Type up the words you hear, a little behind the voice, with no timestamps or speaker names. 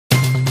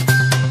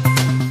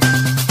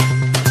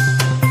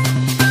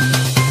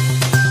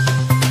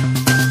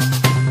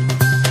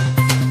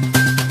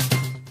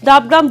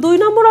ডাবগ্রাম ২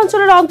 নম্বর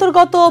অঞ্চলের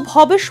অন্তর্গত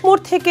ভবেশ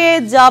মোড় থেকে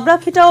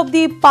জাবরাভিটা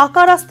অবধি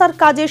পাকা রাস্তার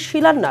কাজের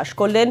শিলান্যাস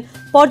করলেন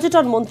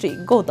পর্যটন মন্ত্রী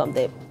গৌতম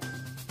দেব।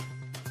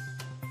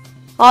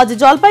 আজ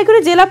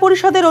জলপাইগুড়ি জেলা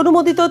পরিষদের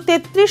অনুমোদিত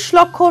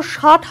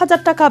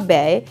 ৩৩,৬০,০০০ টাকা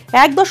ব্যয়ে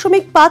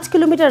 ১.৫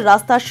 কিলোমিটার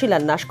রাস্তার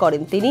শিলান্যাস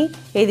করেন তিনি।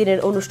 এই দিনের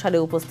অনুষ্ঠানে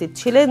উপস্থিত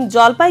ছিলেন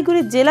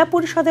জলপাইগুড়ি জেলা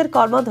পরিষদের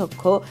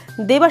কর্মাধ্যক্ষ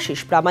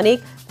দেবাশিস প্রামাণিক,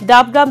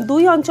 ডাবগ্রাম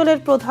 ২ অঞ্চলের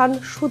প্রধান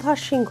সুধা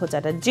সিংহ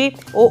চ্যাটার্জি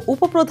ও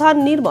উপপ্রধান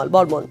নির্মল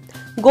বর্মন।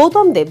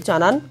 গৌতম দেব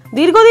জানান,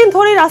 দীর্ঘদিন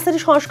ধরে রাস্তাটি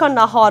সংস্কার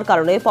না হওয়ার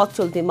কারণে পথ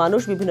চলতি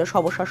মানুষ বিভিন্ন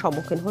সমস্যার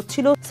সম্মুখীন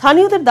হচ্ছিল।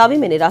 স্থানীয়দের দাবি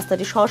মেনে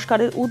রাস্তাটি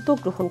সংস্কারের উদ্যোগ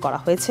গ্রহণ করা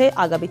হয়েছে।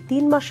 আগামী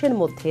 ৩ মাসের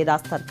মধ্যে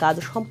রাস্তার কাজ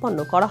সম্পন্ন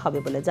করা হবে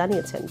বলে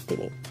জানিয়েছেন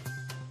তিনি।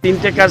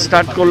 3টে কাজ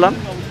স্টার্ট করলাম,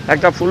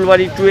 একটা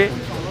ফুলবাড়ি টুয়ে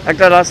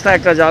একটা রাস্তা,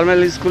 একটা জার্মাল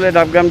স্কুলে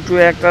ডাবগ্রাম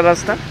টুয়ে একটা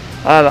রাস্তা,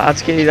 আর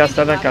আজকে এই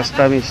রাস্তাটার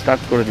কাজটা আমি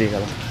স্টার্ট করে দিয়ে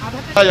গেলাম।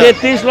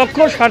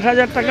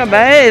 ৩৩,৬০,০০০ টাকা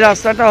ব্যয়ে এই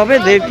রাস্তাটা হবে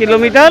 1.5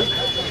 কিলোমিটার,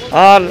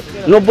 আর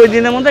 90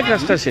 দিনের মধ্যে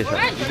কাজটা শেষ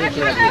হবে।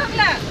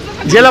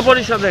 জেলা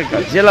পরিষদের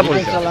কাজ, জেলা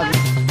পরিষদ।